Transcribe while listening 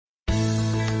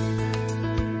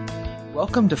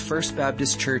Welcome to First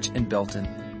Baptist Church in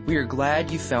Belton. We are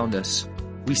glad you found us.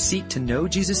 We seek to know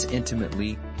Jesus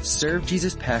intimately, serve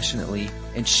Jesus passionately,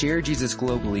 and share Jesus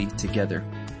globally together.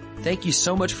 Thank you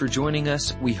so much for joining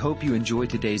us. We hope you enjoy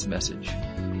today's message.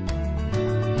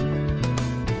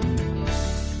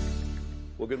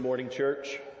 Well, good morning,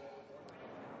 church.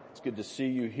 It's good to see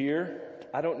you here.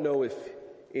 I don't know if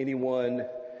anyone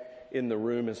in the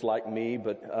room is like me,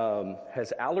 but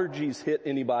has allergies hit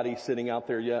anybody sitting out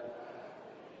there yet?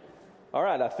 All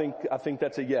right, I think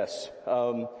that's a yes.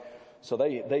 So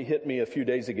they hit me a few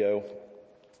days ago,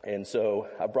 and so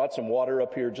I brought some water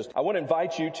up here. I want to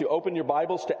invite you to open your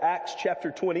Bibles to Acts chapter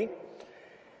 20.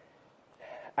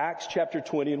 Acts chapter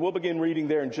 20, and we'll begin reading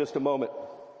there in just a moment.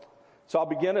 So I'll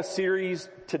begin a series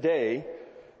today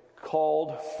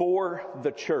called For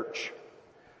the Church.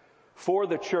 For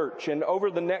the church. And over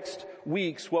the next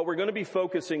weeks, what we're going to be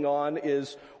focusing on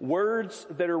is words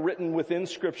that are written within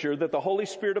Scripture that the Holy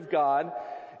Spirit of God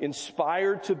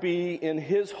inspired to be in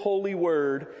His holy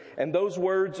word, and those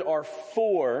words are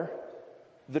for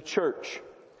the church.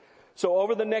 So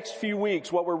over the next few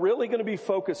weeks, what we're really going to be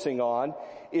focusing on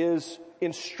is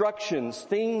instructions,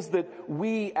 things that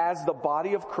we as the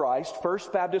body of Christ,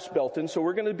 First Baptist Belton, so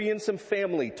we're going to be in some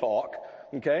family talk,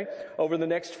 okay, over the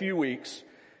next few weeks.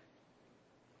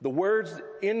 The words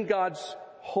in God's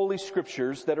holy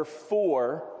scriptures that are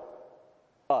for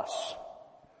us,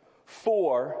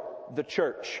 for the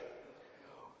church.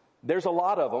 There's a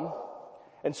lot of them.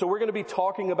 And so we're going to be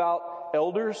talking about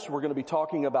elders. We're going to be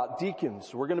talking about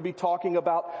deacons. We're going to be talking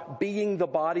about being the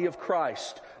body of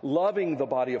Christ, loving the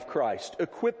body of Christ,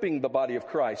 equipping the body of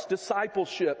Christ,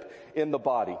 discipleship in the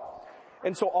body.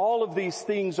 And so all of these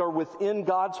things are within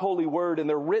God's holy word, and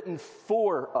they're written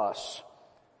for us,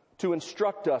 to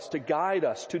instruct us, to guide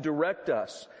us, to direct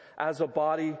us as a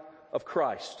body of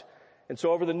Christ. And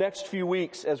so over the next few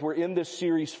weeks, as we're in this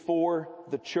series for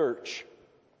the church,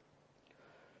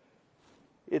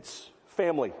 it's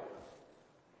family.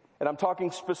 And I'm talking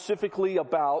specifically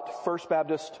about First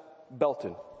Baptist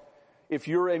Belton. If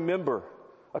you're a member,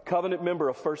 a covenant member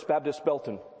of First Baptist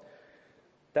Belton,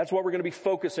 that's what we're going to be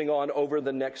focusing on over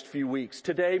the next few weeks.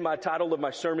 Today, my title of my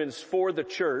sermon is For the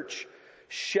Church,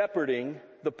 Shepherding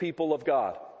the People of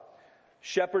God.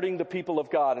 Shepherding the people of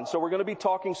God. And so we're going to be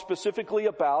talking specifically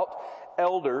about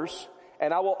elders,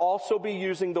 and I will also be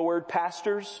using the word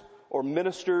pastors or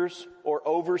ministers or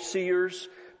overseers,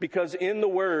 because in the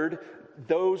word,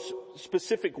 those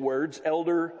specific words,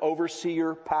 elder,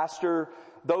 overseer, pastor,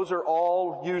 those are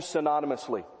all used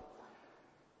synonymously.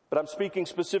 But I'm speaking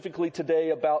specifically today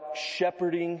about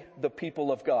shepherding the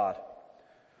people of God.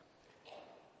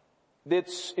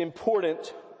 It's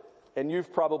important, and you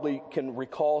probably can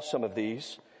recall some of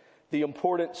these, the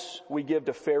importance we give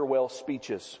to farewell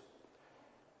speeches.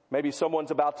 Maybe someone's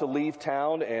about to leave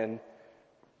town and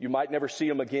you might never see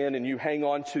them again, and you hang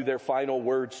on to their final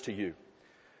words to you.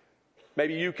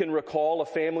 Maybe you can recall a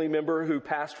family member who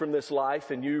passed from this life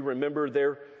and you remember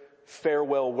their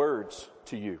farewell words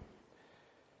to you.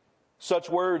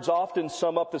 Such words often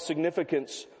sum up the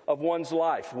significance of one's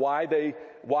life, why they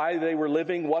were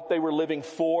living, what they were living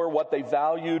for, what they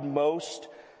valued most.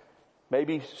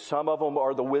 Maybe some of them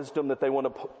are the wisdom that they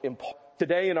want to impart.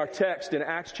 Today in our text in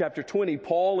Acts chapter 20,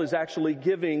 Paul is actually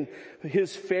giving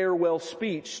his farewell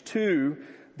speech to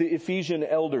the Ephesian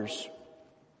elders.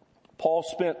 Paul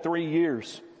spent 3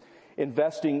 years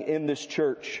investing in this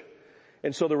church.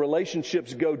 And so the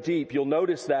relationships go deep. You'll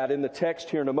notice that in the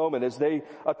text here in a moment as they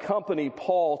accompany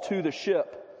Paul to the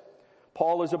ship.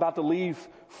 Paul is about to leave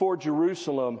for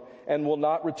Jerusalem and will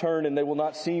not return, and they will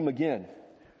not see him again.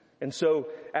 And so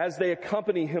as they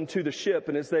accompany him to the ship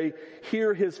and as they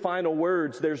hear his final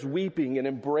words, there's weeping and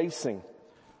embracing.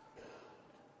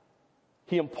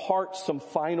 He imparts some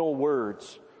final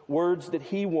words that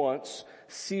he wants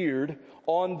seared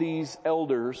on these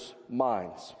elders'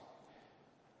 minds.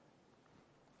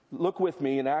 Look with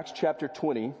me in Acts chapter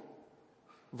 20,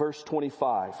 verse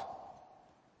 25.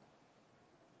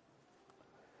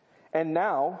 And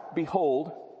now,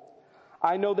 behold,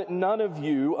 I know that none of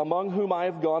you among whom I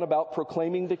have gone about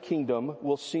proclaiming the kingdom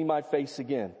will see my face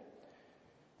again.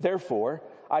 Therefore,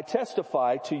 I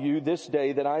testify to you this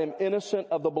day that I am innocent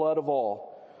of the blood of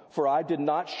all, for I did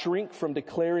not shrink from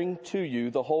declaring to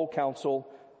you the whole counsel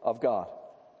of God.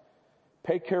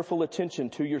 Pay careful attention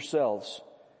to yourselves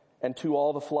and to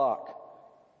all the flock,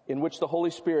 in which the Holy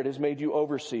Spirit has made you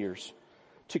overseers,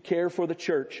 to care for the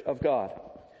church of God,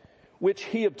 which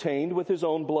he obtained with his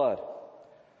own blood.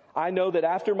 I know that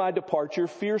after my departure,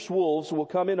 fierce wolves will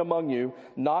come in among you,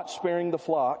 not sparing the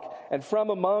flock, and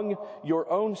from among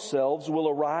your own selves will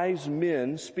arise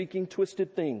men speaking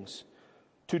twisted things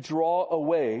to draw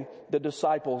away the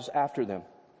disciples after them.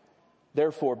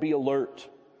 Therefore, be alert,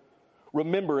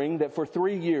 remembering that for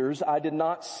 3 years I did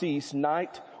not cease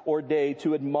night or day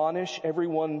to admonish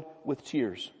everyone with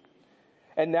tears.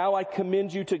 And now I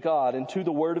commend you to God and to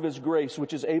the word of his grace,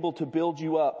 which is able to build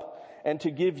you up and to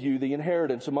give you the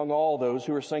inheritance among all those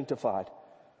who are sanctified.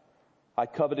 I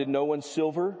coveted no one's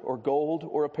silver or gold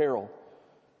or apparel.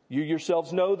 You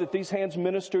yourselves know that these hands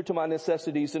ministered to my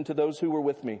necessities and to those who were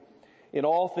with me. In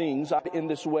all things, in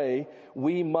this way,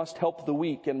 we must help the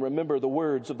weak and remember the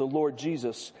words of the Lord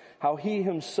Jesus, how he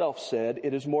himself said,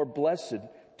 it is more blessed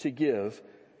to give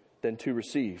than to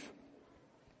receive.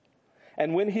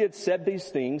 And when he had said these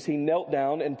things, he knelt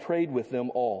down and prayed with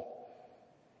them all.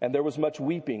 And there was much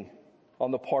weeping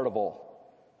on the part of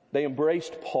all. They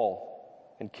embraced Paul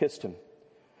and kissed him,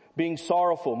 being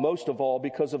sorrowful most of all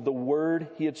because of the word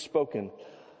he had spoken,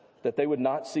 that they would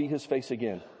not see his face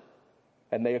again.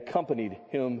 And they accompanied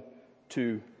him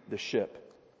to the ship.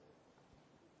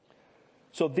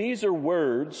 So these are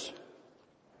words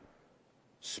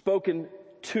spoken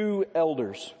to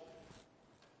elders,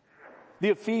 the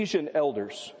Ephesian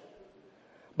elders.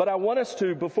 But I want us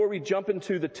to, before we jump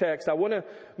into the text, I want to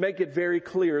make it very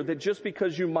clear that just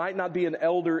because you might not be an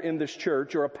elder in this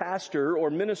church or a pastor or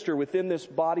minister within this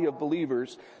body of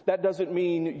believers, that doesn't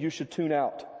mean you should tune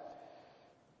out.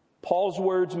 Paul's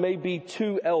words may be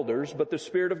to elders, but the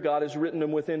Spirit of God has written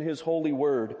them within his holy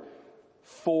word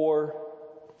for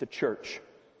the church.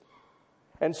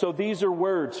 And so these are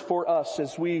words for us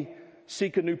as we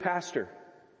seek a new pastor,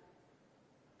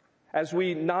 as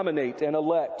we nominate and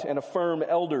elect and affirm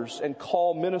elders and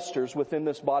call ministers within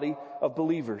this body of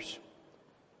believers.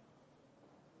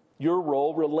 Your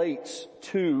role relates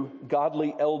to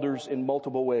godly elders in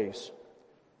multiple ways.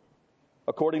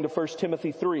 According to 1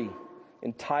 Timothy 3,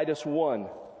 in Titus 1,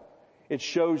 it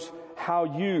shows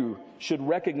how you should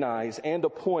recognize and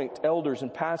appoint elders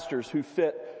and pastors who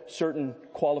fit certain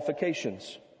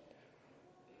qualifications.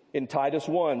 In Titus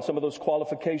 1, some of those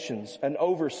qualifications: an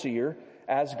overseer,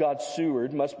 as God's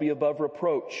steward, must be above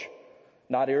reproach,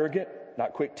 not arrogant,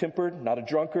 not quick-tempered, not a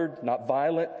drunkard, not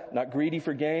violent, not greedy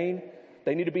for gain.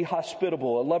 They need to be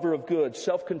hospitable, a lover of good,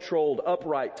 self-controlled,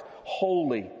 upright,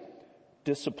 holy,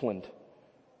 disciplined.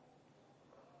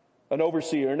 An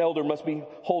overseer, an elder, must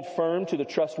hold firm to the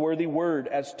trustworthy word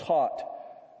as taught,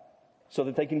 so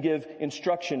that they can give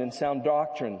instruction in sound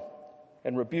doctrine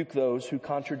and rebuke those who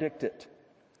contradict it.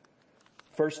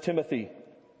 1 Timothy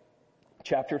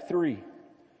chapter 3.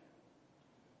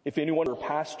 If anyone is a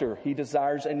pastor, he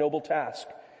desires a noble task.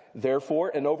 Therefore,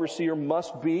 an overseer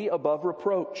must be above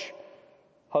reproach,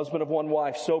 husband of one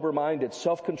wife, sober-minded,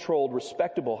 self-controlled,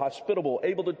 respectable, hospitable,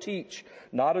 able to teach,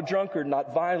 not a drunkard,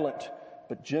 not violent,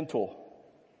 but gentle,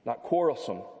 not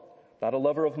quarrelsome, not a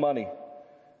lover of money.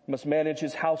 He must manage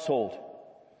his household.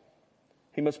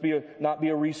 He must not be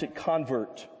a recent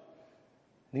convert.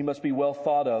 He must be well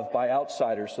thought of by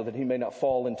outsiders so that he may not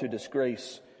fall into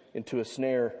disgrace, into a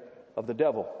snare of the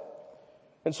devil.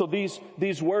 And so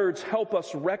these words help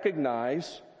us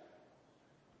recognize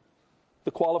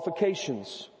the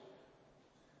qualifications,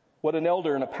 what an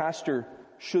elder and a pastor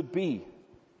should be.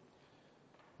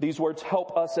 These words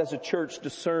help us as a church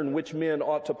discern which men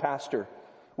ought to pastor,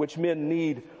 which men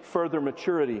need further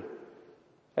maturity,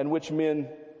 and which men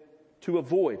to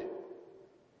avoid.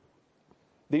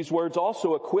 These words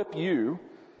also equip you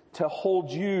to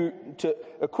hold your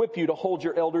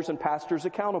elders and pastors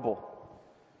accountable.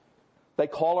 They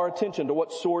call our attention to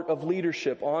what sort of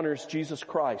leadership honors Jesus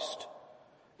Christ.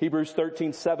 Hebrews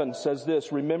 13:7 says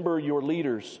this: remember your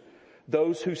leaders,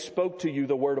 those who spoke to you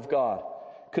the word of God.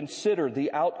 Consider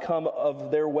the outcome of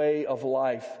their way of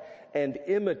life and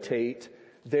imitate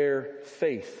their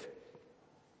faith.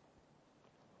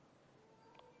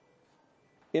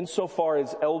 Insofar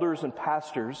as elders and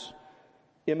pastors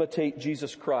imitate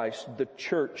Jesus Christ, the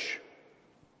church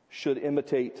should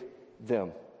imitate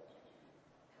them.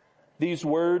 These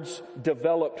words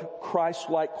developed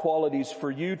Christ-like qualities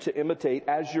for you to imitate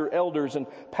as your elders and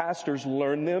pastors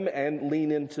learn them and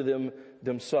lean into them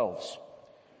themselves.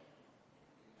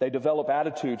 They develop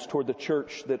attitudes toward the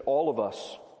church that all of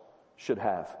us should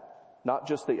have, not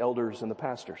just the elders and the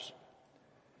pastors.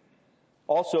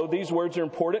 Also, these words are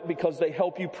important because they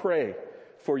help you pray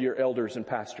for your elders and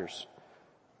pastors.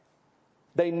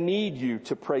 They need you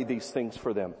to pray these things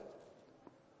for them.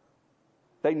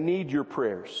 They need your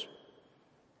prayers.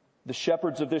 The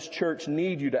shepherds of this church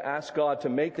need you to ask God to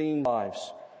make things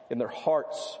lives in their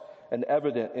hearts and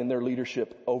evident in their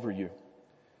leadership over you.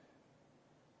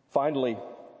 Finally,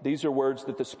 these are words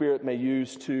that the Spirit may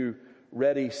use to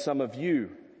ready some of you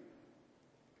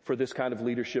for this kind of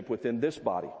leadership within this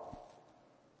body.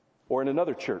 or in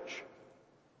another church.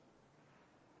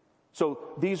 So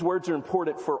these words are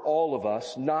important for all of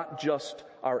us, not just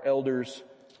our elders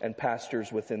and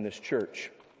pastors within this church.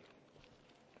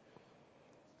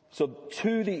 So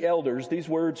to the elders, these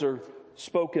words are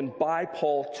spoken by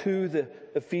Paul to the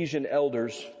Ephesian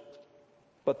elders,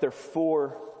 but they're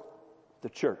for the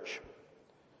church.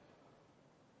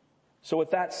 So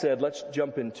with that said, let's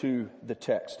jump into the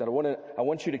text. And I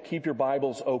want you to keep your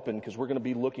Bibles open because we're going to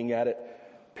be looking at it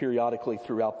periodically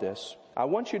throughout this. I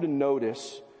want you to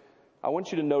notice,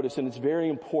 and it's very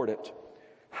important,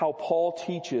 how Paul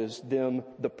teaches them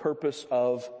the purpose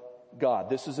of God.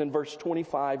 This is in verse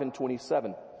 25 and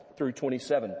 27 through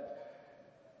 27.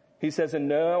 He says, "And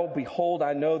now, behold,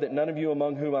 I know that none of you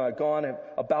among whom I have gone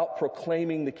about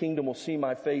proclaiming the kingdom will see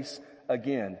my face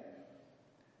again."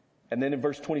 And then in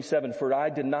verse 27, "For I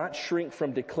did not shrink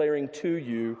from declaring to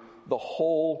you the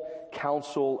whole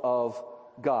counsel of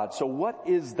God." So what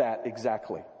is that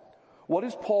exactly? What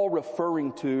is Paul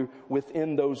referring to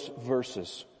within those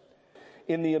verses?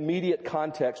 In the immediate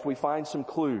context, we find some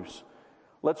clues.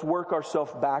 Let's work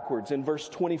ourselves backwards. In verse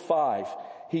 25,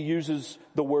 he uses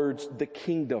the words, the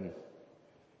kingdom.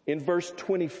 In verse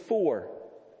 24,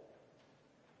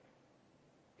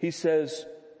 he says,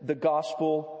 the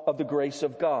gospel of the grace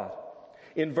of God.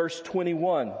 In verse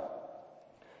 21,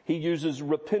 he uses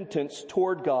repentance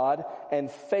toward God and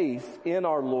faith in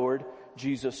our Lord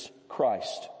Jesus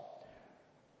Christ.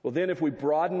 Well, then if we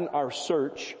broaden our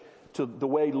search to the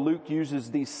way Luke uses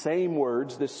these same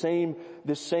words, this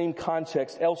same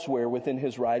context elsewhere within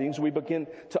his writings, we begin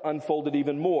to unfold it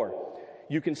even more.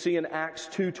 You can see in Acts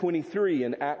 2:23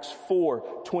 and Acts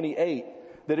 4:28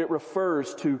 that it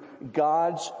refers to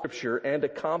God's scripture and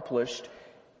accomplished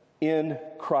in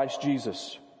Christ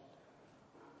Jesus.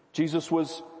 Jesus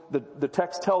was, the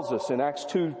text tells us in Acts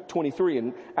 2:23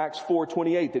 and Acts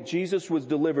 4:28 that Jesus was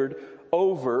delivered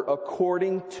over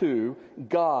according to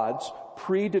God's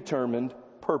predetermined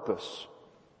purpose.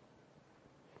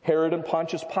 Herod and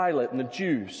Pontius Pilate and the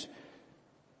Jews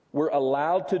were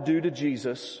allowed to do to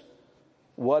Jesus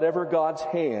whatever God's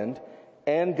hand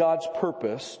and God's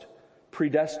purpose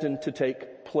predestined to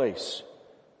take place.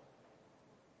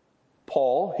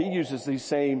 Paul, he uses these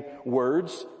same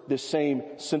words, this same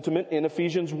sentiment in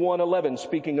Ephesians 1:11,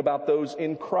 speaking about those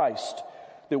in Christ,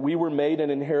 that we were made an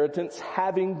inheritance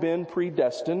having been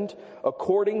predestined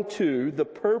according to the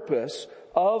purpose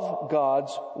of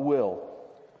God's will.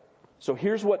 So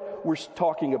here's what we're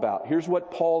talking about. Here's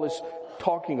what Paul is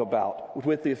talking about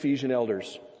with the Ephesian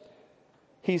elders.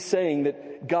 He's saying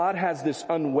that God has this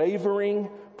unwavering,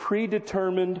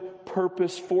 predetermined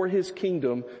purpose for his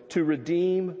kingdom to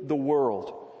redeem the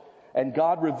world. And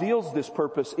God reveals this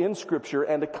purpose in Scripture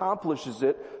and accomplishes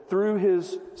it through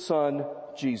his Son,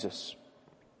 Jesus.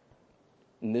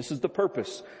 And this is the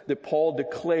purpose that Paul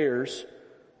declares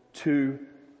to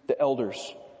the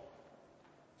elders.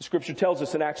 The Scripture tells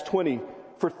us in Acts 20,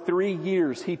 for 3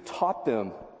 years he taught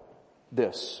them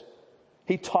this.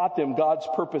 He taught them God's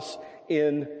purpose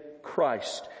in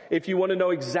Christ. If you want to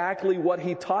know exactly what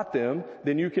he taught them,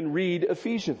 then you can read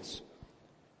Ephesians.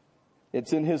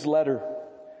 It's in his letter,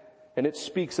 and it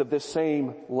speaks of this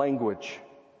same language.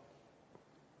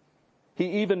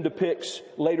 He even depicts,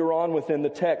 later on within the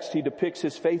text, he depicts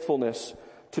his faithfulness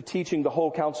to teaching the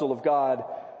whole counsel of God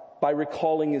by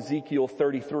recalling Ezekiel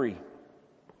 33.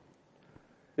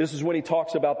 This is when he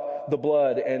talks about the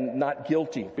blood and not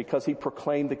guilty because he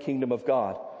proclaimed the kingdom of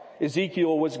God.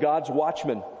 Ezekiel was God's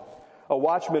watchman. A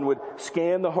watchman would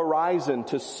scan the horizon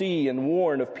to see and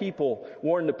warn the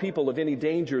people of any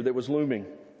danger that was looming.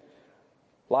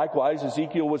 Likewise,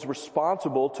 Ezekiel was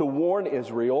responsible to warn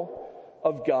Israel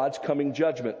of God's coming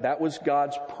judgment. That was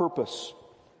God's purpose.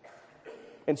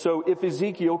 And so if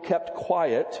Ezekiel kept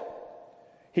quiet,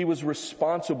 he was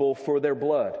responsible for their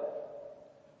blood.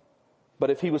 But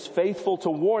if he was faithful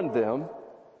to warn them,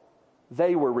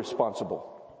 they were responsible.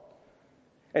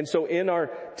 And so in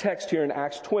our text here in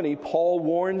Acts 20, Paul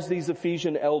warns these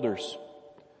Ephesian elders.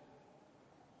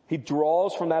 He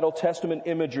draws from that Old Testament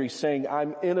imagery saying,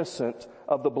 I'm innocent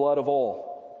of the blood of all,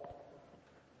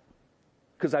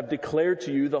 because I've declared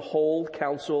to you the whole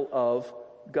counsel of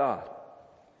God.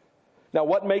 Now,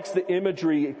 what makes the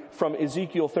imagery from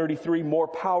Ezekiel 33 more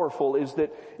powerful is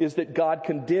that God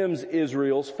condemns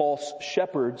Israel's false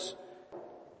shepherds.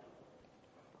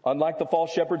 Unlike the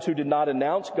false shepherds who did not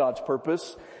announce God's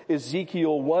purpose,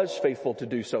 Ezekiel was faithful to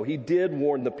do so. He did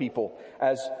warn the people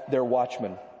as their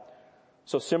watchman.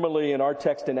 So similarly in our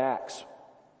text in Acts,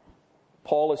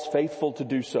 Paul is faithful to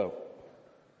do so.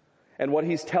 And what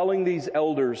he's telling these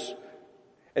elders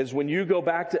is when you go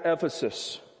back to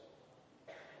Ephesus,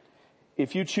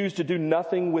 if you choose to do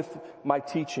nothing with my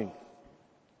teaching,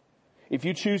 if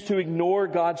you choose to ignore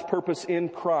God's purpose in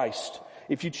Christ,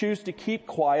 if you choose to keep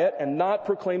quiet and not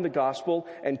proclaim the gospel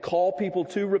and call people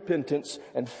to repentance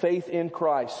and faith in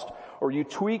Christ, or you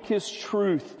tweak His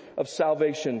truth of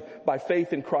salvation by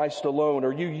faith in Christ alone,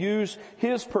 or you use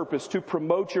His purpose to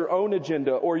promote your own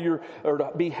agenda or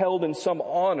to be held in some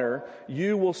honor,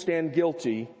 you will stand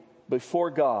guilty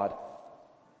before God.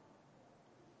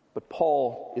 But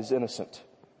Paul is innocent.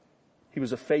 He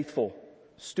was a faithful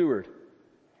steward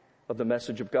of the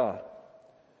message of God.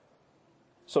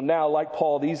 So now, like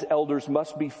Paul, these elders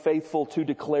must be faithful to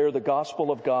declare the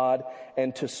gospel of God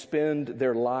and to spend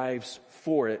their lives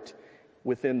for it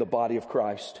within the body of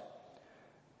Christ.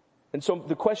 And so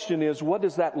the question is, what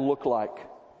does that look like?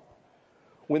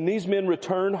 When these men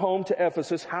return home to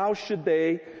Ephesus, how should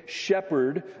they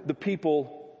shepherd the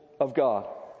people of God?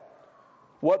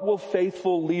 What will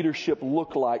faithful leadership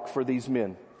look like for these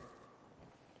men?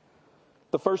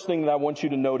 The first thing that I want you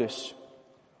to notice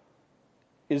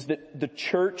is that the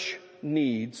church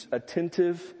needs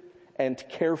attentive and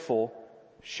careful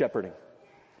shepherding.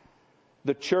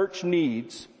 The church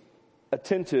needs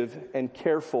attentive and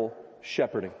careful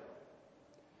shepherding.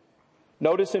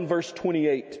 Notice in verse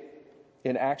 28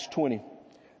 in Acts 20.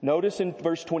 Notice in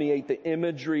verse 28 the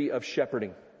imagery of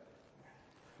shepherding.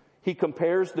 He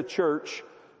compares the church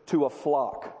to a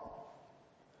flock.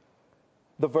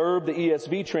 The verb the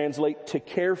ESV translate to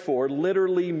care for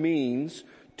literally means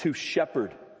to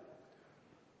shepherd.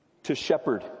 To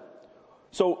shepherd.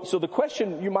 So the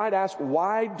question you might ask,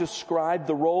 why describe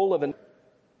the role of an...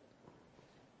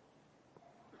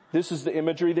 This is the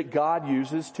imagery that God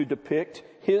uses to depict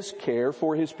His care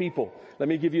for His people. Let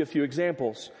me give you a few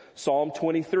examples. Psalm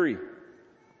 23.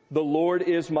 The Lord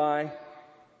is my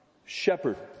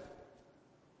shepherd.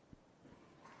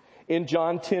 In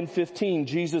John 10:15,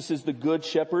 Jesus is the good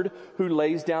shepherd who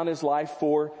lays down His life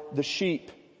for the sheep.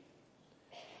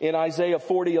 In Isaiah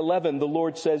 40:11, the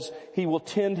Lord says, He will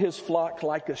tend His flock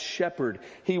like a shepherd.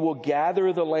 He will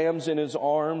gather the lambs in His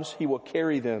arms. He will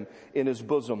carry them in His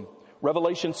bosom.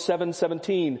 Revelation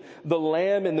 7:17, the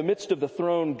Lamb in the midst of the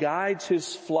throne guides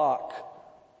His flock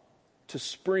to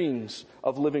springs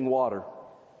of living water.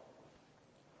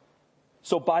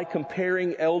 So by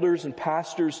comparing elders and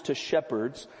pastors to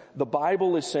shepherds, the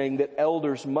Bible is saying that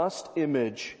elders must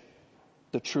image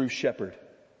the true shepherd.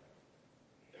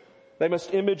 They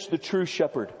must image the true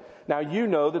shepherd. Now you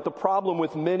know that the problem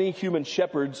with many human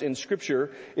shepherds in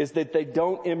Scripture is that they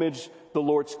don't image the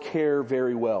Lord's care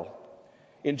very well.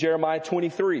 In Jeremiah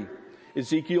 23,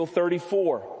 Ezekiel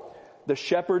 34, the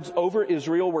shepherds over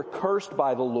Israel were cursed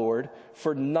by the Lord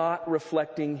for not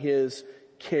reflecting His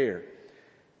care.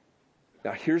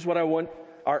 Now here's what I want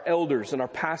our elders and our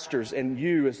pastors and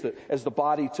you as the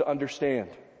body to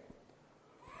understand.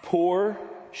 Poor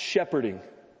shepherding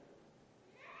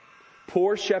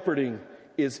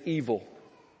is evil.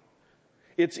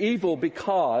 It's evil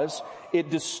because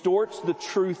it distorts the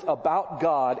truth about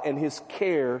God and His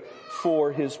care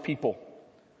for His people.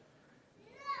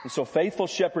 And so faithful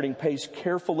shepherding pays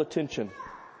careful attention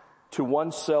to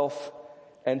oneself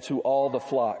and to all the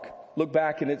flock. Look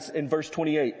back and it's in verse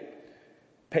 28.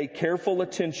 Pay careful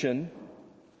attention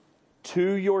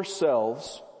to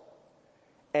yourselves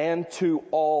and to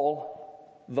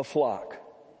all the flock.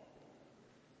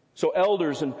 So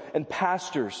elders and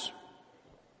pastors,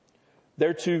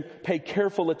 they're to pay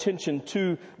careful attention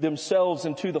to themselves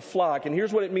and to the flock. And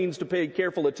here's what it means to pay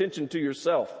careful attention to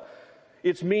yourself.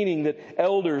 It's meaning that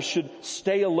elders should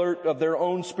stay alert of their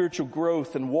own spiritual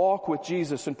growth and walk with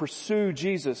Jesus and pursue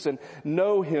Jesus and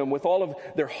know Him with all of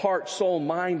their heart, soul,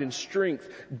 mind, and strength.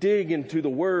 Dig into the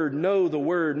Word, know the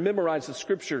Word, memorize the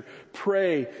Scripture,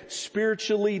 pray,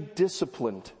 spiritually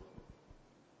disciplined.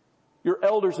 Your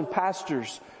elders and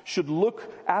pastors should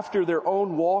look after their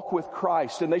own walk with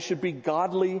Christ, and they should be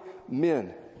godly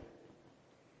men.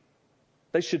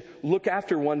 They should look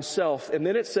after oneself. And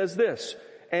then it says this,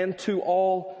 and to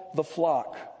all the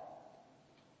flock.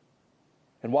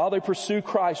 And while they pursue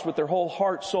Christ with their whole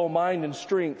heart, soul, mind, and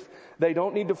strength, they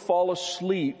don't need to fall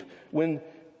asleep when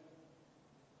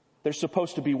they're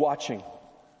supposed to be watching.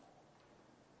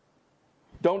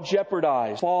 Don't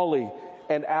jeopardize folly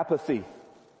and apathy.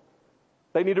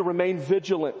 They need to remain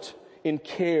vigilant in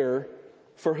care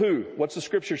for who? What's the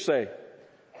Scripture say?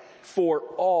 For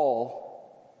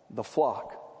all the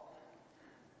flock.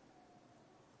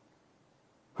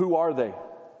 Who are they?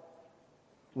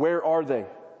 Where are they?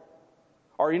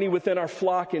 Are any within our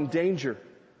flock in danger?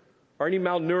 Are any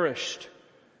malnourished?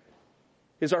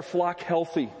 Is our flock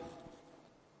healthy?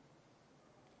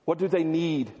 What do they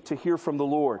need to hear from the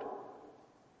Lord?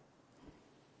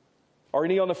 Are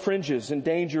any on the fringes in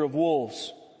danger of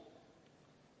wolves?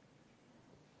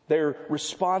 They're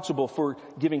responsible for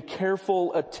giving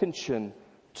careful attention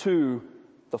to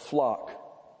the flock.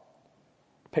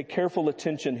 Pay careful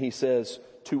attention, he says,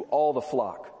 to all the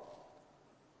flock.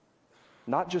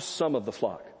 Not just some of the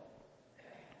flock.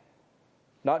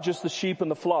 Not just the sheep in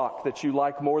the flock that you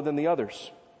like more than the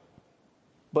others,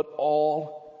 but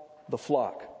all the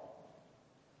flock.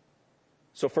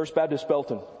 So First Baptist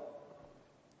Belton,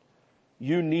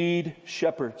 you need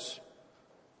shepherds.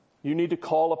 You need to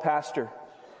call a pastor,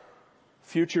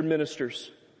 future ministers.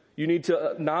 You need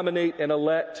to nominate and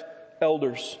elect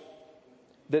elders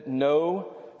that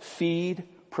know, feed,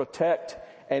 protect,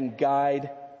 and guide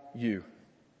you.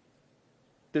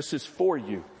 This is for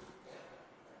you.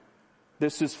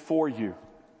 This is for you.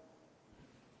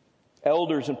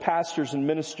 Elders and pastors and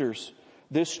ministers,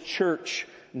 this church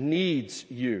needs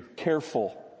you.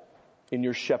 Careful in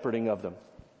your shepherding of them.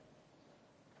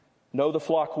 Know the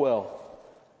flock well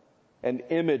and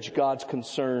image God's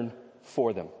concern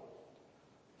for them.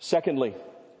 Secondly,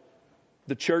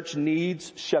 the church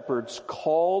needs shepherds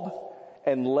called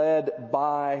and led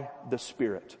by the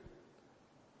Spirit.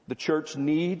 The church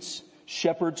needs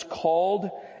shepherds called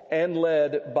and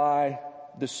led by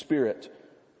the Spirit.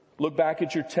 Look back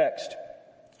at your text,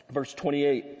 verse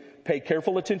 28. Pay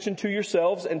careful attention to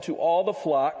yourselves and to all the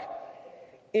flock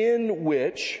in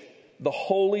which the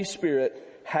Holy Spirit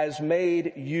has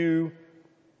made you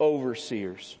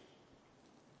overseers.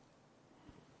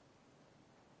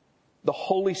 The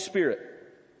Holy Spirit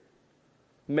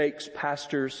makes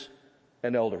pastors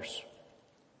and elders.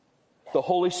 The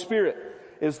Holy Spirit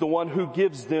is the one who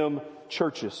gives them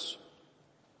churches.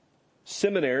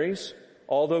 Seminaries,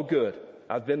 although good,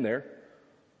 I've been there,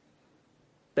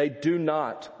 they do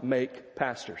not make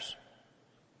pastors.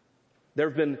 There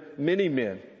have been many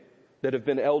men that have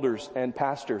been elders and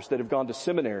pastors that have gone to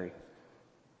seminary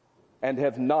and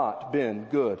have not been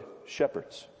good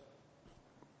shepherds.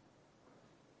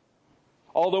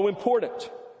 Although important,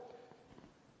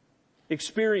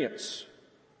 experience,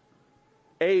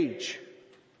 age,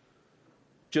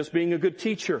 just being a good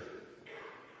teacher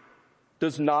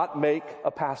does not make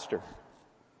a pastor.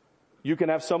 You can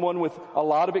have someone with a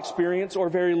lot of experience or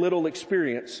very little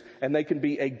experience, and they can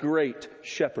be a great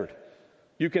shepherd.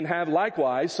 You can have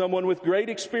likewise someone with great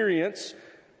experience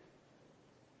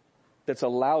that's a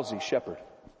lousy shepherd.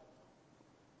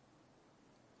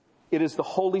 It is the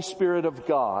Holy Spirit of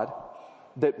God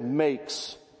that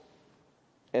makes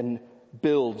and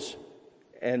builds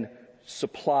and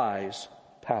supplies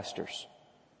pastors.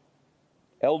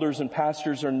 Elders and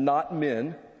pastors are not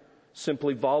men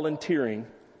simply volunteering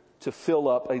to fill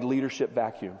up a leadership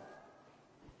vacuum.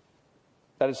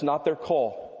 That is not their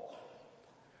call.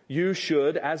 You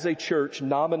should, as a church,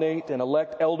 nominate and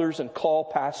elect elders and call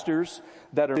pastors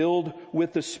that are filled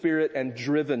with the Spirit and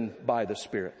driven by the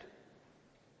Spirit.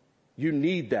 You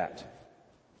need that.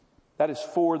 That is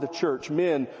for the church,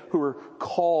 men who are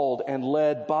called and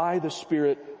led by the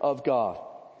Spirit of God.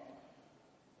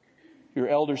 Your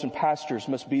elders and pastors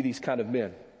must be these kind of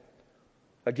men.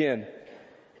 Again,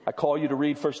 I call you to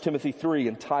read 1 Timothy 3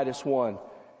 and Titus 1.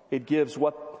 It gives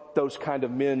what those kind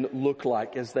of men look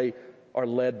like as they are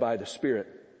led by the Spirit.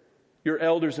 Your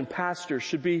elders and pastors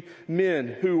should be men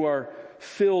who are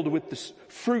filled with the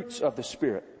fruits of the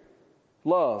Spirit.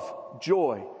 Love,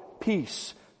 joy,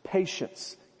 peace,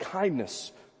 patience,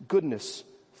 kindness, goodness,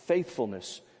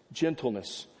 faithfulness,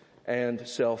 gentleness, and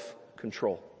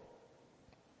self-control.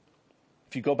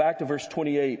 If you go back to verse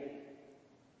 28,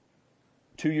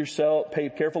 pay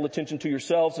careful attention to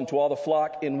yourselves and to all the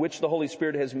flock in which the Holy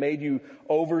Spirit has made you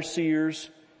overseers.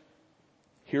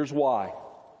 Here's why.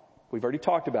 We've already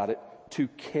talked about it. To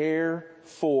care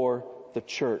for the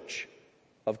church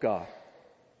of God.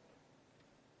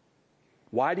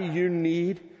 Why do you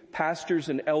need pastors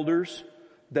and elders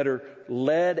that are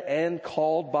led and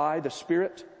called by the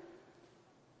Spirit?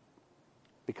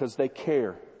 Because they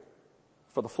care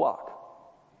for the flock.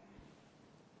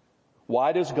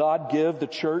 Why does God give the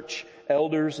church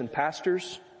elders and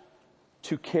pastors?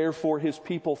 To care for His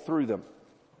people through them.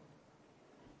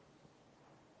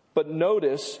 But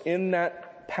notice in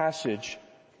that passage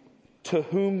to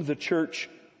whom the church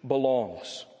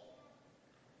belongs.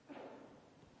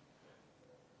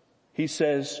 He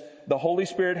says, the Holy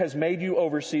Spirit has made you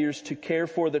overseers to care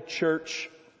for the church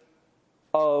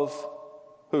of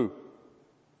who?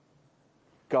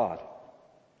 God.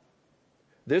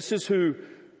 This is who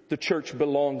the church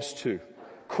belongs to.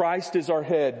 Christ is our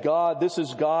head. God, this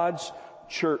is God's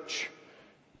church.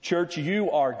 Church,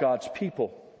 you are God's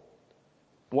people.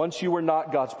 Once you were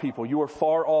not God's people. You were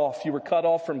far off. You were cut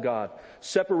off from God,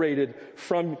 separated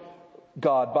from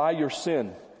God by your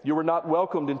sin. You were not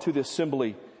welcomed into the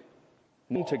assembly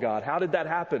to God. How did that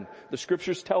happen? The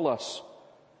scriptures tell us.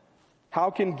 How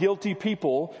can guilty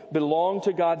people belong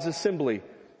to God's assembly?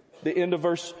 The end of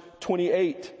verse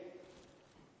 28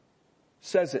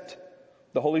 says it.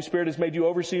 The Holy Spirit has made you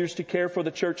overseers to care for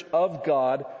the church of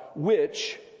God,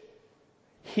 which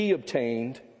He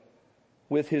obtained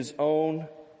with His own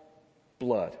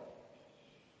blood.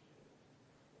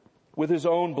 With His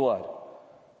own blood.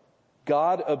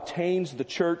 God obtains the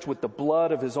church with the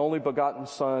blood of His only begotten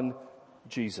Son,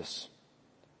 Jesus.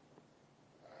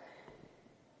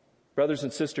 Brothers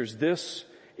and sisters, this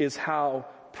is how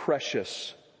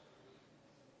precious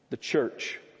the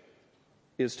church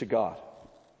is to God.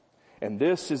 And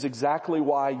this is exactly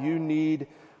why you need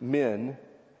men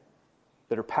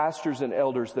that are pastors and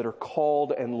elders that are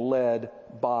called and led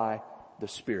by the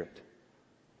Spirit.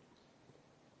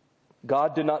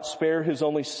 God did not spare His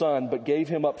only Son, but gave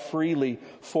Him up freely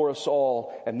for us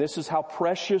all. And this is how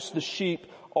precious the sheep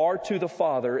are to the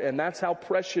Father, and that's how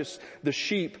precious the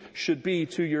sheep should be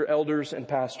to your elders and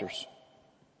pastors.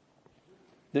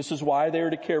 This is why they are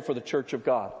to care for the church of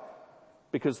God,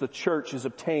 because the church is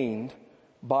obtained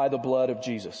by the blood of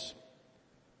Jesus.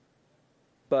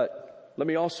 But let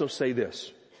me also say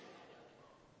this.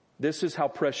 This is how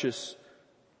precious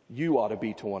you ought to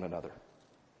be to one another.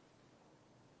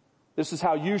 This is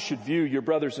how you should view your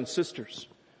brothers and sisters.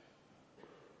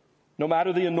 No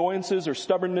matter the annoyances or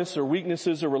stubbornness or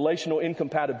weaknesses or relational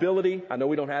incompatibility, I know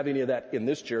we don't have any of that in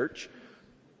this church.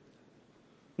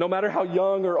 No matter how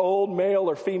young or old, male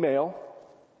or female,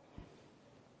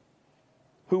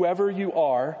 whoever you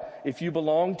are, if you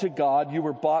belong to God, you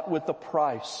were bought with the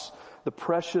price, the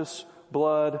precious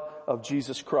blood of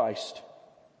Jesus Christ.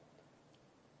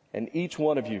 And each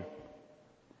one of you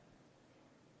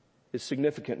is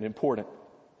significant and important.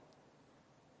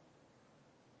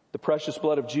 The precious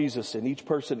blood of Jesus and each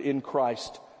person in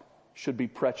Christ should be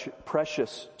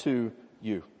precious to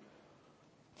you.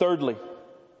 Thirdly,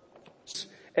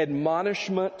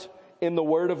 admonishment in the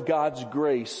word of God's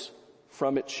grace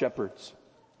from its shepherds.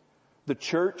 The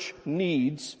church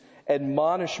needs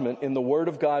admonishment in the word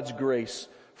of God's grace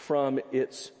from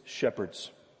its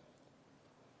shepherds.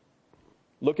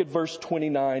 Look at verse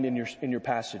 29 in your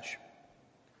passage.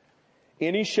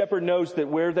 Any shepherd knows that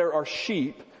where there are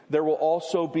sheep, there will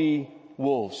also be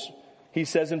wolves. He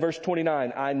says in verse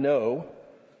 29, I know.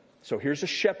 So here's a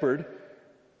shepherd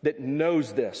that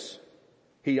knows this.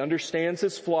 He understands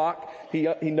his flock. He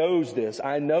knows this.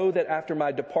 I know that after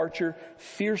my departure,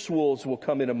 fierce wolves will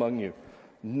come in among you,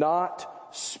 not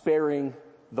sparing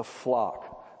the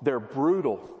flock. They're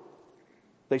brutal.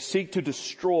 They seek to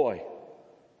destroy.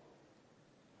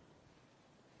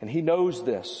 And he knows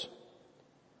this.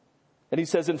 And he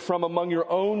says, and from among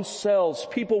your own selves,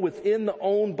 people within the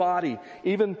own body,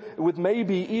 even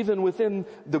within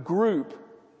the group,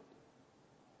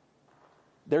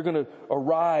 they're going to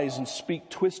arise and speak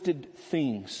twisted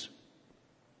things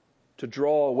to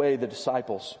draw away the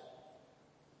disciples.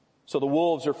 So the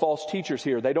wolves are false teachers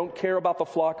here. They don't care about the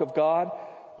flock of God.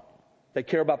 They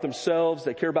care about themselves.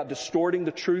 They care about distorting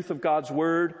the truth of God's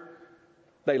word.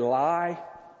 They lie.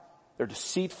 They're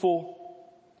deceitful.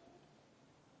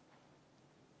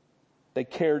 They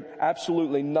cared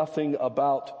absolutely nothing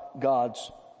about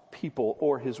God's people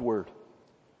or His word.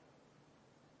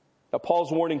 Now,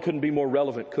 Paul's warning couldn't be more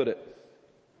relevant, could it?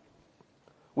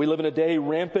 We live in a day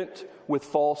rampant with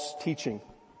false teaching.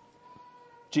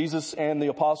 Jesus and the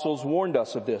apostles warned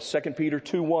us of this. 2 Peter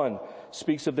 2:1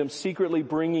 speaks of them secretly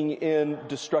bringing in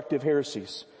destructive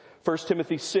heresies. 1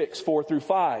 Timothy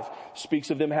 6:4-5 speaks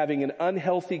of them having an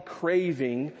unhealthy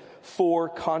craving for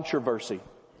controversy,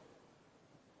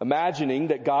 imagining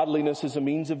that godliness is a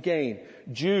means of gain.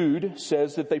 Jude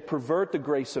says that they pervert the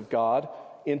grace of God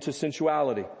into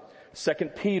sensuality.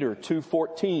 2 Peter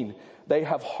 2:14, they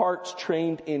have hearts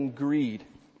trained in greed.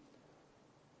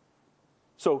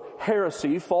 So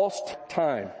heresy, false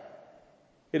time,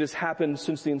 it has happened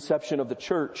since the inception of the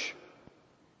church.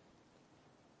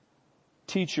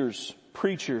 Teachers,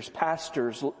 preachers,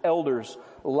 pastors, elders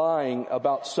lying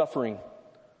about suffering,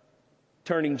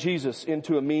 turning Jesus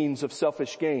into a means of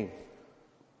selfish gain.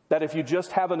 That if you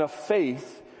just have enough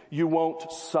faith, you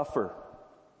won't suffer.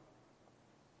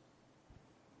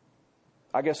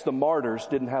 I guess the martyrs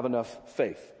didn't have enough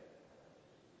faith.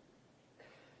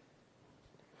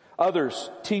 Others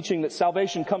teaching that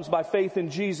salvation comes by faith in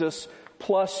Jesus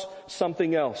plus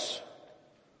something else.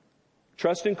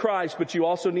 Trust in Christ, but you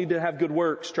also need to have good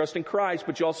works. Trust in Christ,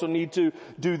 but you also need to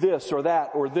do this or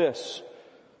that or this.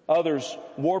 Others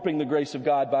warping the grace of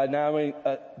God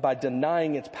by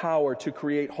denying its power to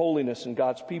create holiness in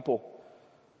God's people.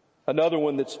 Another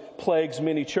one that plagues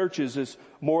many churches is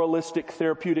moralistic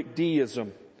therapeutic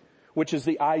deism, which is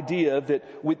the idea that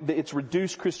it's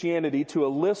reduced Christianity to a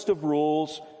list of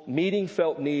rules, meeting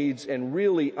felt needs, and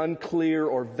really unclear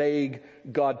or vague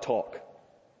God talk.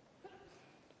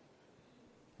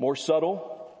 More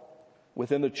subtle,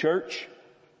 within the church,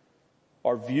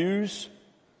 are views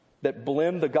that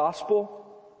blend the gospel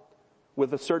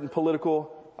with a certain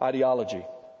political ideology.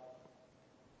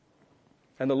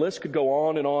 And the list could go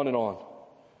on and on and on.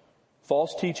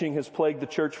 False teaching has plagued the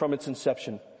church from its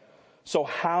inception. So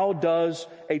how does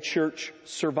a church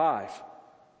survive?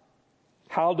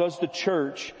 How does the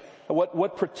church,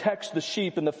 what protects the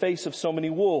sheep in the face of so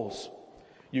many wolves?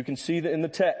 You can see that in the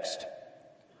text.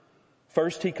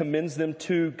 First, he commends them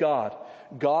to God.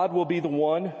 God will be the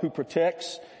one who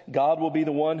protects. God will be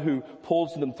the one who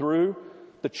pulls them through.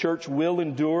 The church will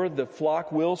endure. The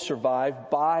flock will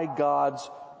survive by God's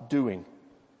doing.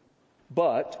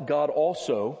 But God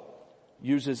also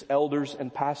uses elders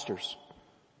and pastors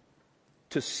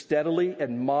to steadily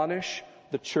admonish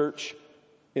the church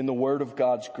in the word of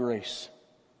God's grace.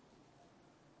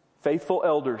 Faithful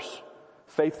elders,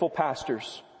 faithful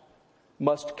pastors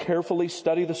must carefully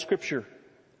study the scripture.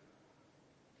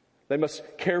 They must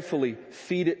carefully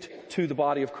feed it to the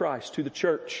body of Christ, to the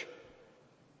church.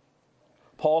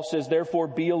 Paul says, therefore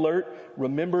be alert,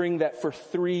 remembering that for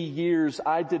 3 years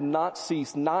I did not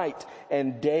cease night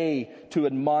and day to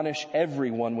admonish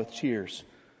everyone with tears.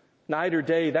 Night or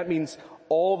day, that means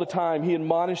all the time. He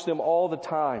admonished them all the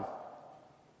time.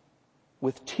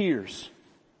 With tears,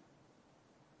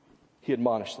 he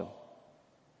admonished them.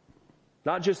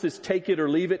 Not just this take it or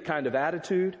leave it kind of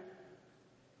attitude,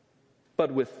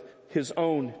 but with his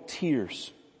own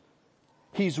tears.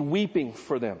 He's weeping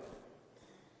for them.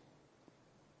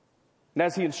 And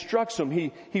as he instructs them,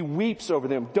 he weeps over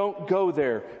them. Don't go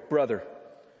there, brother.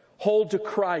 Hold to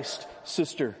Christ,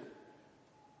 sister.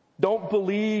 Don't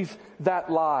believe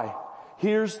that lie.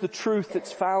 Here's the truth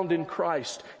that's found in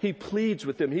Christ. He pleads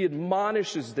with them. He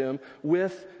admonishes them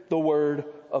with the word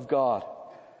of God.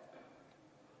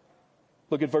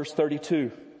 Look at verse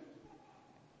 32.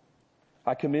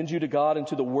 I commend you to God and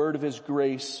to the word of his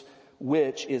grace,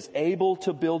 which is able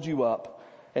to build you up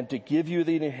and to give you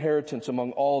the inheritance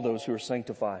among all those who are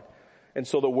sanctified. And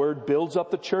so the word builds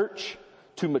up the church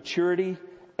to maturity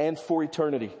and for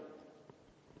eternity.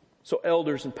 So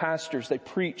elders and pastors, they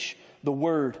preach the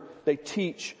word. They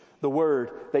teach the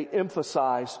word. They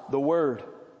emphasize the word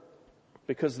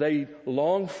because they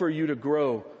long for you to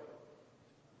grow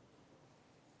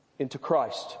into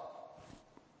Christ,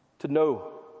 to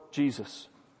know Jesus,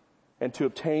 and to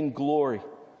obtain glory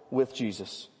with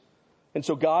Jesus. And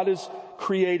so God has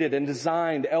created and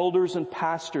designed elders and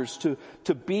pastors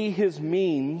to be his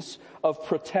means of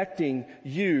protecting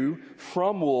you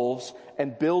from wolves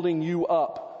and building you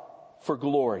up for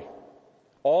glory.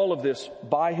 All of this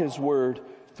by his word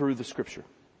through the scripture.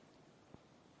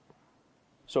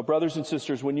 So brothers and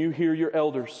sisters, when you hear your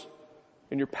elders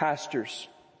and your pastors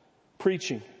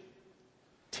preaching,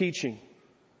 teaching,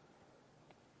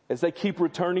 as they keep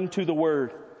returning to the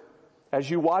word, as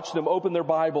you watch them open their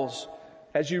Bibles,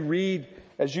 as you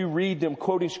read them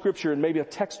quoting scripture in maybe a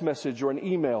text message or an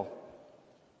email,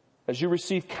 as you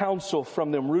receive counsel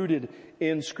from them rooted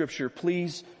in scripture,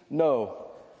 please know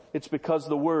it's because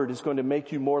the word is going to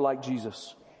make you more like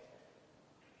Jesus.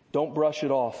 Don't brush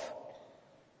it off.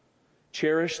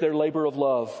 Cherish their labor of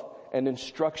love and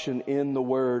instruction in the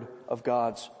word of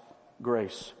God's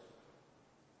grace.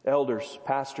 Elders,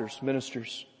 pastors,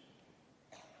 ministers,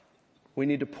 we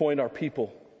need to point our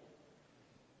people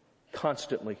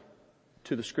constantly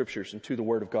to the scriptures and to the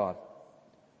word of God.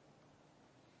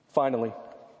 Finally,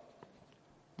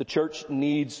 the church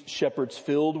needs shepherds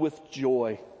filled with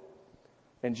joy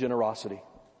and generosity.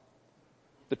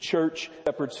 The church,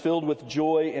 shepherds filled with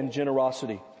joy and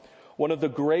generosity. One of the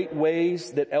great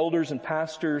ways that elders and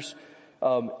pastors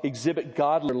exhibit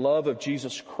godly love of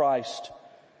Jesus Christ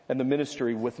and the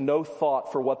ministry with no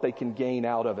thought for what they can gain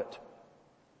out of it.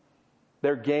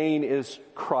 Their gain is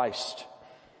Christ.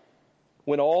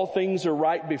 When all things are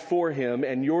right before him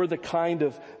and you're the kind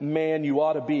of man you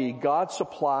ought to be, God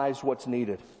supplies what's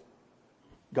needed.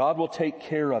 God will take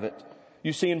care of it.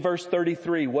 You see in verse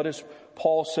 33, what does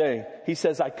Paul say? He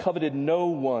says, I coveted no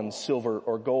one's silver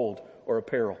or gold or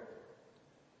apparel.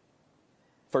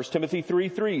 1 Timothy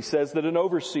 3:3 says that an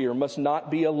overseer must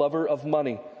not be a lover of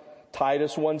money.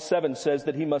 Titus 1:7 says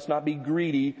that he must not be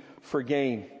greedy for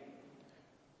gain.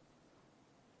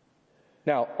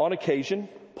 Now, on occasion,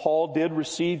 Paul did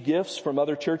receive gifts from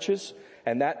other churches,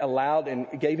 and that allowed and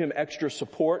gave him extra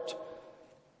support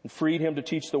and freed him to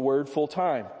teach the word full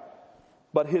time.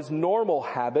 But his normal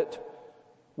habit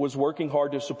was working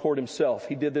hard to support himself.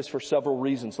 He did this for several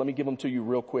reasons. Let me give them to you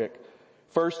real quick.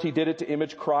 First, he did it to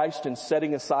image Christ in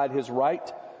setting aside his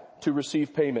right to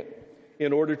receive payment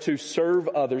in order to serve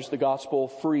others the gospel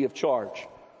free of charge.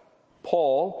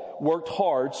 Paul worked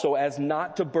hard so as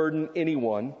not to burden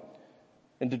anyone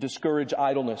and to discourage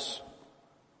idleness.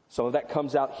 Some of that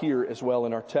comes out here as well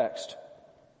in our text.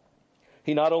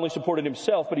 He not only supported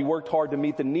himself, but he worked hard to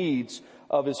meet the needs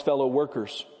of his fellow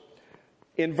workers.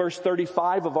 In verse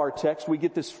 35 of our text, we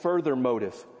get this further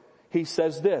motive. He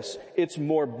says this, it's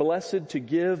more blessed to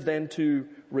give than to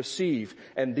receive.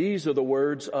 And these are the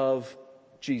words of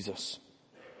Jesus.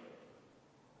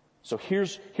 So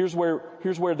here's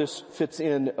where this fits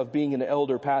in of being an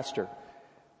elder pastor.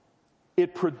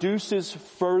 It produces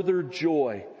further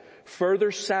joy,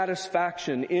 further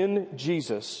satisfaction in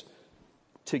Jesus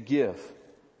to give.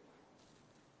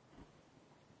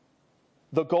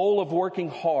 The goal of working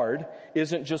hard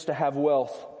isn't just to have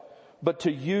wealth, but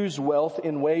to use wealth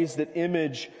in ways that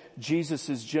image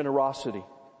Jesus' generosity.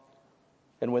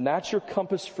 And when that's your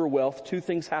compass for wealth, two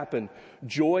things happen.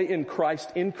 Joy in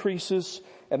Christ increases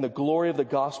and the glory of the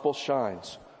gospel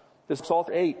shines. This is all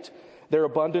 8. Their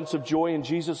abundance of joy in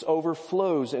Jesus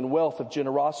overflows in wealth of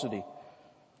generosity.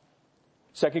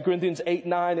 2 Corinthians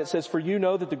 8:9, it says, for you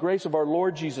know that the grace of our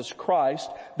Lord Jesus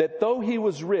Christ, that though he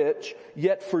was rich,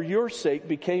 yet for your sake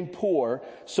became poor,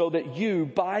 so that you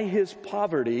by his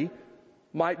poverty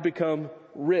might become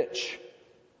rich.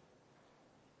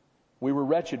 We were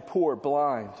wretched, poor,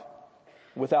 blind,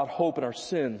 without hope in our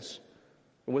sins,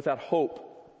 and without hope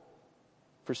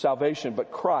for salvation.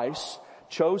 But Christ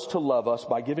chose to love us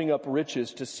by giving up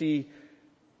riches to see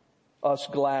us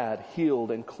glad,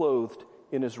 healed, and clothed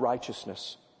in his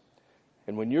righteousness.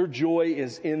 And when your joy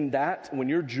is in that, when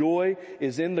your joy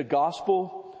is in the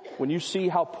gospel, when you see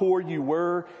how poor you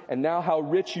were and now how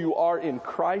rich you are in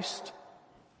Christ,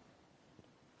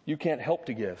 you can't help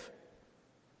to give.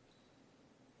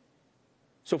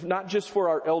 So not just for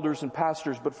our elders and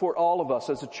pastors, but for all of us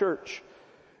as a church,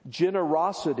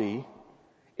 generosity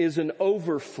is an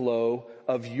overflow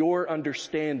of your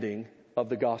understanding of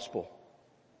the gospel.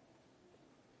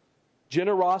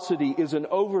 Generosity is an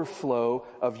overflow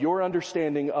of your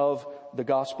understanding of the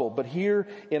gospel. But here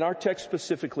in our text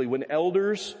specifically, when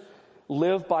elders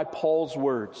live by Paul's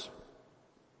words,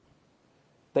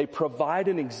 they provide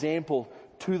an example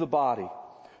to the body,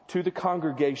 to the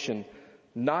congregation,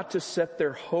 not to set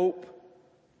their hope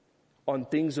on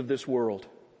things of this world.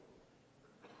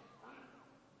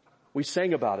 We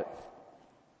sang about it.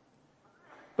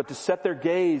 But to set their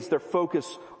gaze, their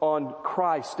focus on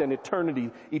Christ and eternity,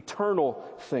 eternal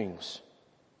things.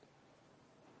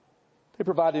 They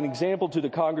provide an example to the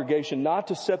congregation not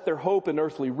to set their hope in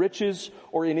earthly riches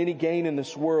or in any gain in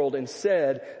this world.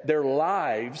 Instead, their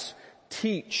lives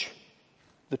teach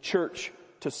the church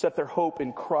to set their hope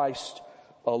in Christ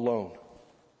alone.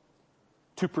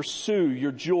 To pursue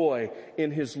your joy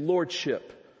in his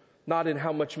lordship, not in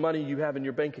how much money you have in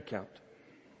your bank account.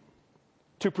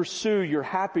 To pursue your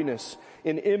happiness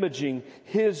in imaging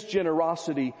his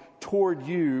generosity toward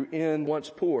you in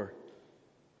once poor,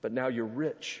 but now you're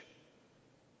rich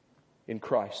in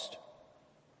Christ.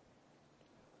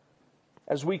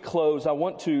 As we close, I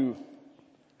want to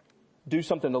do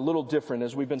something a little different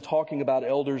as we've been talking about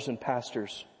elders and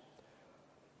pastors.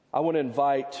 I want to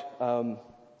invite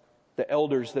the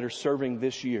elders that are serving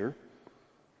this year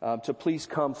to please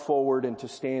come forward and to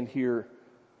stand here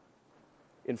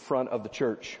in front of the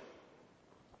church.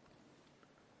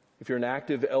 If you're an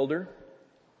active elder,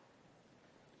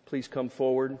 please come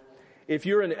forward. If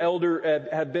you're an elder,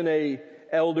 have been a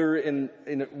elder in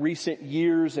recent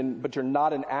years, but you're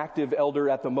not an active elder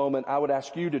at the moment, I would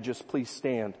ask you to just please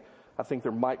stand. I think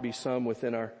there might be some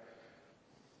within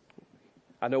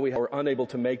I know we were unable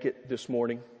to make it this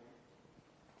morning.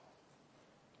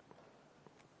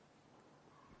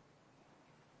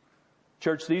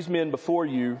 Church, these men before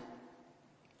you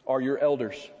are your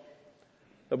elders.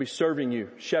 They'll be serving you,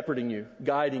 shepherding you,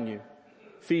 guiding you,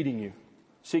 feeding you,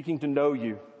 seeking to know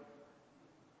you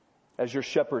as your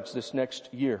shepherds this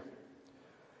next year.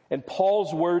 And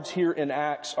Paul's words here in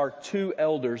Acts are to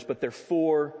elders, but they're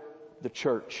for the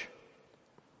church.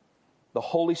 The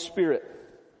Holy Spirit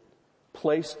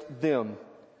placed them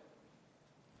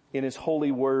in his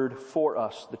holy word for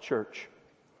us, the church.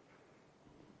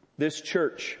 This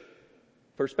church,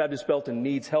 First Baptist Belton,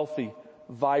 needs healthy,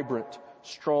 vibrant,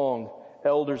 strong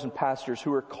elders and pastors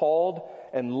who are called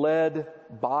and led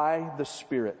by the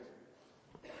Spirit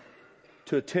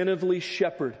to attentively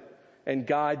shepherd and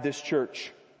guide this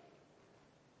church.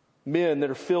 Men that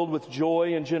are filled with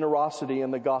joy and generosity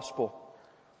in the gospel.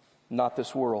 not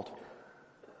this world.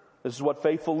 This is what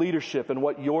faithful leadership and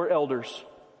what your elders,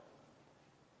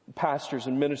 pastors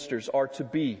and ministers are to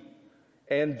be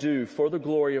and do for the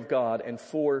glory of God and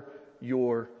for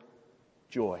your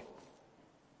joy.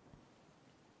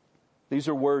 These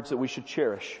are words that we should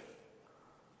cherish.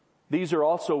 These are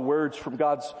also words from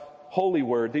God's holy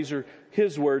word. These are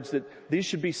His words, that these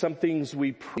should be some things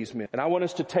we praise Him. And I want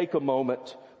us to take a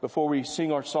moment before we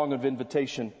sing our song of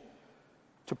invitation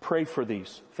to pray for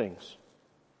these things.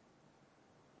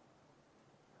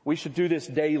 We should do this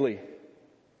daily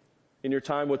in your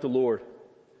time with the Lord.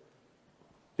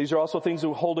 These are also things that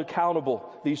hold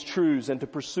accountable these truths and to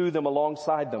pursue them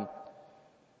alongside them.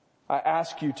 I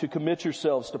ask you to commit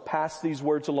yourselves to pass these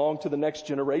words along to the next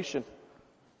generation,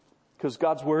 because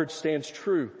God's word stands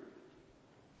true.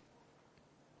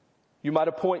 You might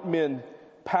appoint men,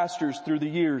 pastors through the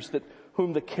years, that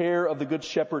whom the care of the Good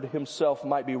Shepherd himself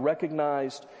might be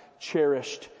recognized,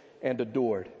 cherished, and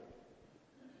adored.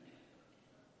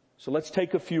 So let's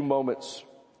take a few moments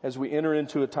as we enter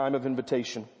into a time of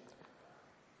invitation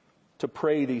to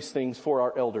pray these things for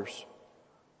our elders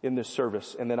in this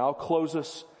service. And then I'll close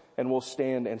us and we'll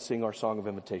stand and sing our song of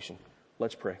invitation.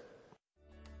 Let's pray.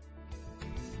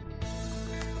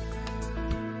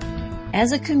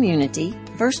 As a community,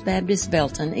 First Baptist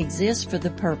Belton exists for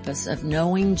the purpose of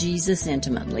knowing Jesus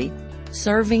intimately,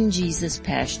 serving Jesus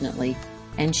passionately,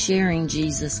 and sharing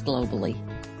Jesus globally.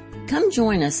 Come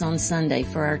join us on Sunday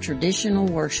for our traditional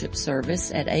worship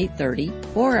service at 8:30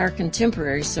 or our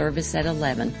contemporary service at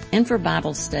 11 and for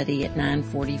Bible study at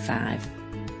 9:45.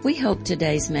 We hope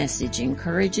today's message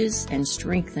encourages and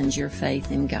strengthens your faith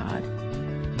in God.